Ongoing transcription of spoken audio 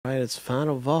All right, it's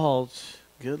Final Vault.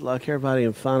 Good luck, everybody,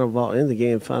 in Final Vault, in the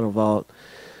game Final Vault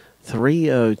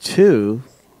 302.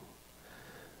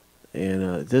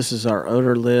 And this is our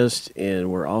owner list,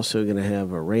 and we're also going to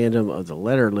have a random of the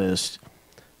letter list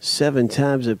 7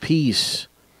 times a piece.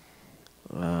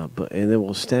 And then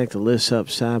we'll stack the lists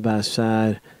up side by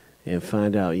side and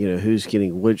find out, who's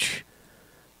getting which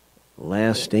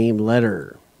last name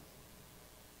letter.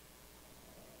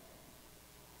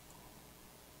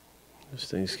 This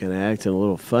thing's kind of acting a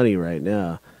little funny right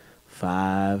now.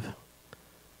 5,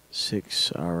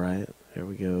 6. All right, there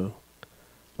we go.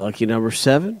 Lucky number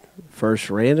 7. First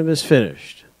random is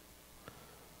finished.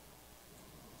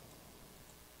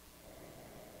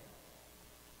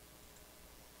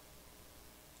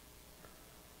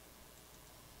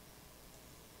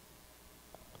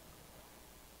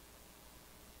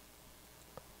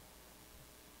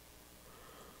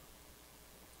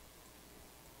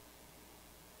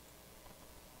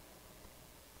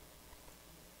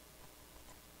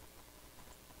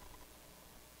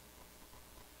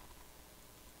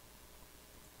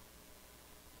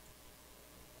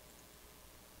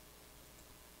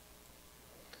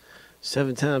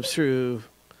 Seven times through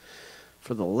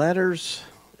for the letters.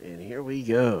 And here we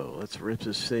go. Let's rip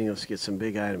this thing. Let's get some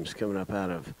big items coming up out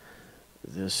of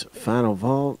this Final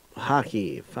Vault.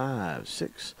 Hockey, 5,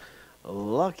 6.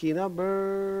 Lucky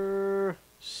number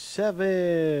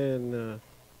 7.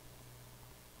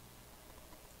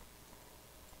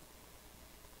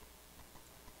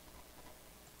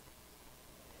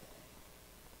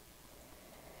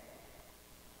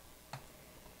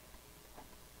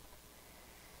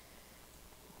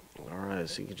 All right,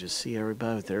 so you can just see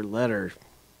everybody with their letter.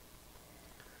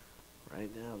 Right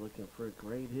now, looking for a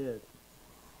great hit.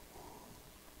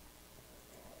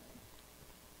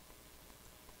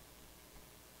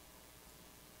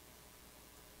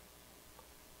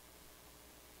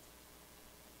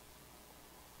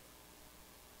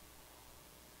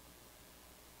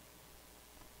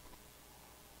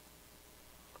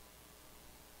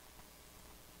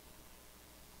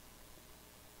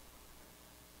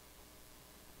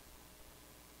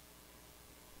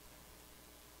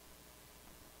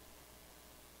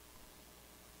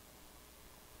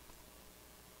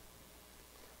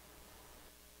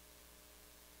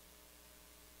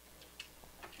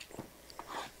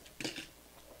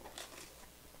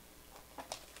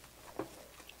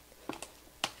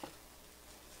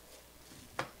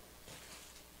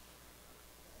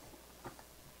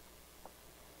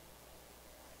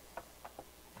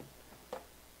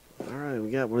 All right,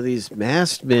 we got one of these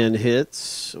masked men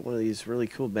hits. One of these really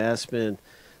cool masked men.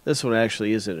 This one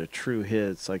actually isn't a true hit.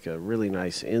 It's like a really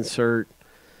nice insert.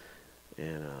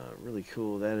 And really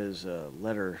cool. That is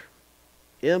letter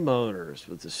M owners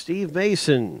with the Steve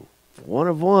Mason. 1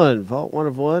 of 1. Vault 1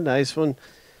 of 1. Nice one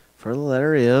for the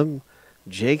letter M.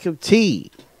 Jacob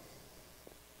T.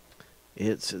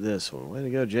 It's this one. Way to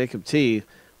go, Jacob T.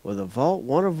 With a Vault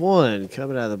 1 of 1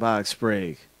 coming out of the box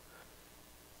break.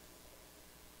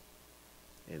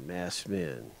 And masked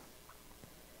men.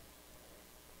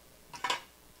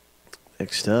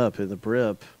 Next up in the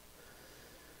Brip.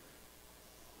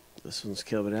 This one's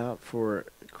coming out for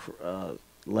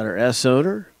letter S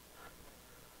owner.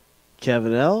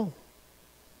 Kevin L.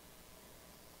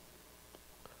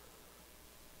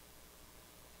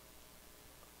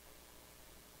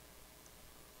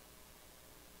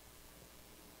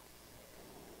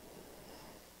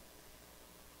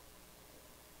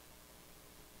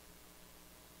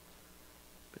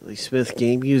 Billy Smith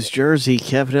game used jersey.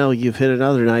 Kevin L., you've hit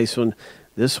another nice one.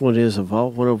 This one is a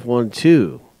Vault 1 of 1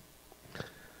 too.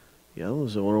 The other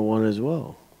one's a 1 of 1 as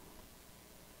well.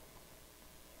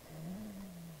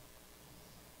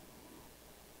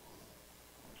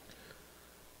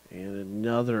 And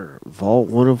another Vault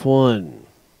 1 of 1.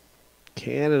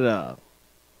 Canada.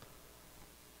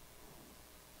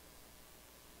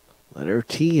 Letter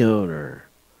T owner.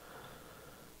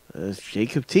 That's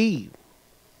Jacob T.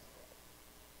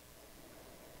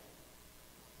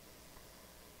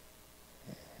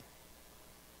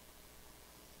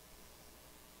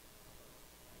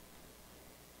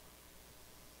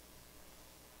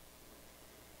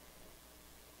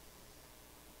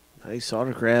 Nice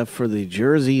autograph for the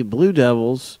Jersey Blue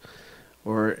Devils,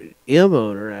 or M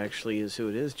owner actually is who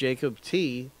it is, Jacob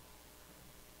T.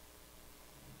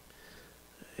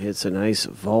 It's a nice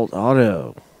Vault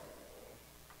auto.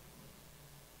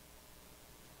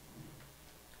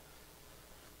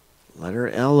 Letter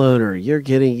L owner, you're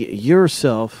getting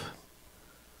yourself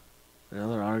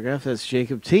another autograph. That's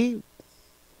Jacob T.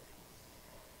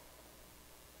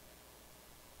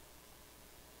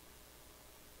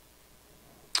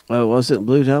 Oh, was it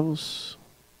Blue Devils?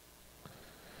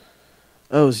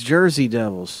 Oh, it's Jersey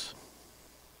Devils.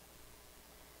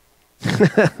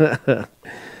 Yeah,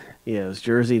 it was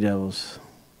Jersey Devils.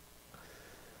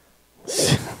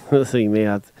 Thing,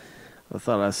 man, I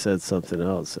thought I said something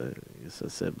else. I guess I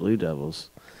said Blue Devils.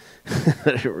 I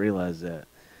didn't realize that.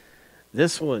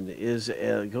 This one is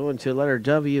going to letter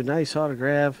W. Nice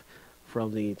autograph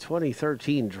from the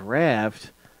 2013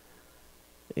 draft.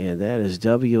 And that is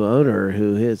W owner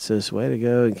who hits this. Way to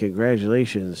go and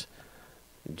congratulations,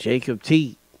 Jacob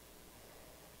T.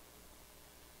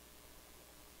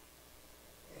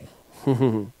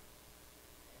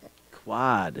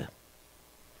 Quad.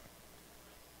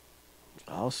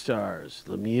 All-Stars.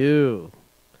 Lemieux.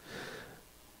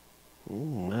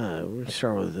 We're going to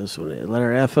start with this one.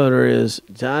 Letter F owner is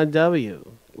Don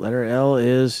W. Letter L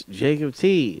is Jacob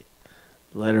T.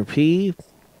 Letter P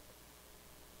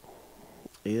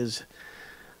is,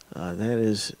 that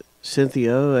is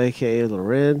Cynthia O, a.k.a.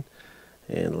 Loren.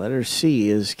 And letter C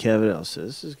is Kevin L. So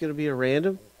this is going to be a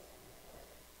random.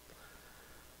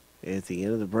 At the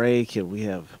end of the break, and we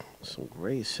have some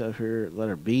great stuff here.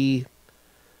 Letter B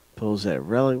pulls that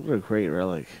relic. What a great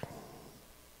relic.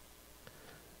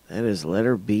 That is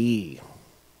letter B.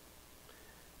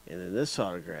 And then this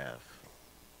autograph.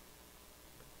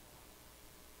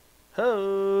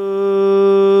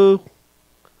 Ho!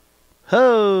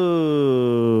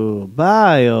 Ho!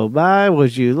 Bye, oh bye.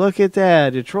 Would you look at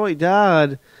that? Detroit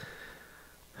Don.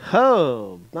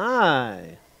 Ho!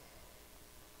 My.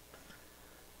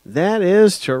 That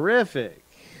is terrific.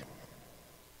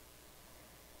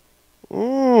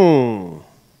 Oh,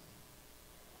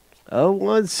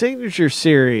 01 Signature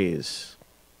Series.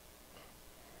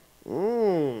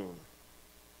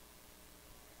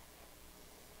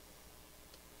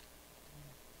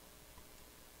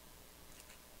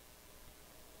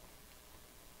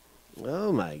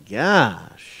 Oh my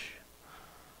gosh.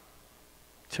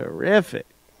 Terrific.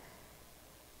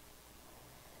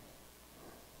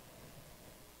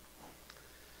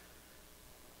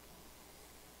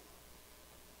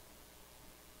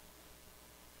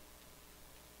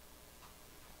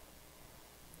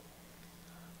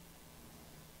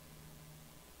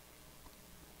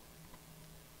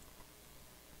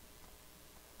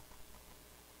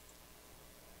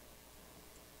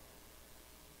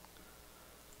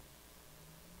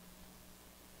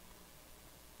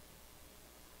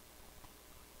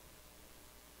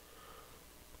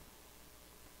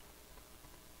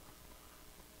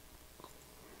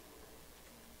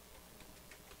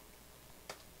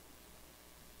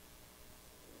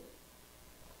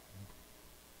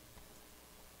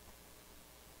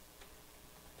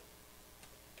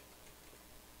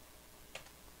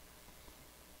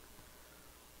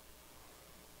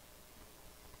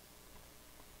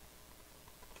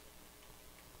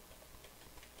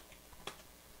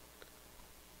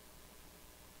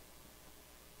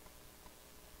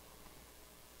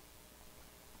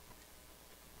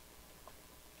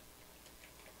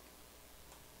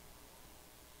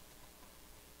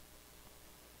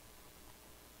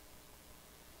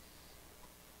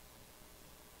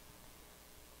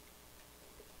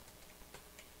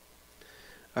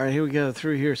 All right, here we go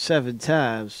through here 7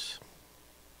 times.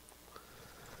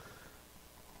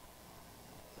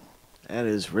 That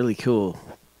is really cool.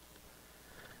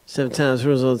 7 times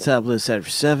rules on the top list after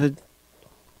 7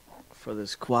 for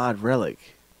this quad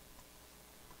relic.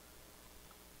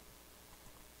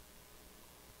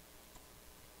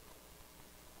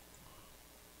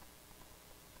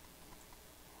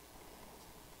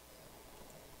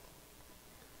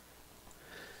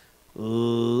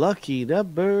 Lucky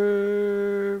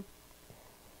number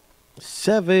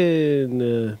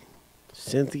 7.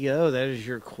 Cynthia O, that is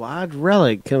your quad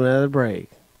relic coming out of the break.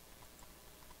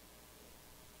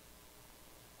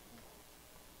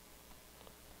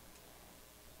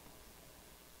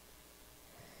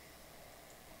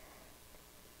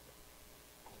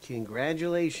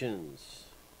 Congratulations.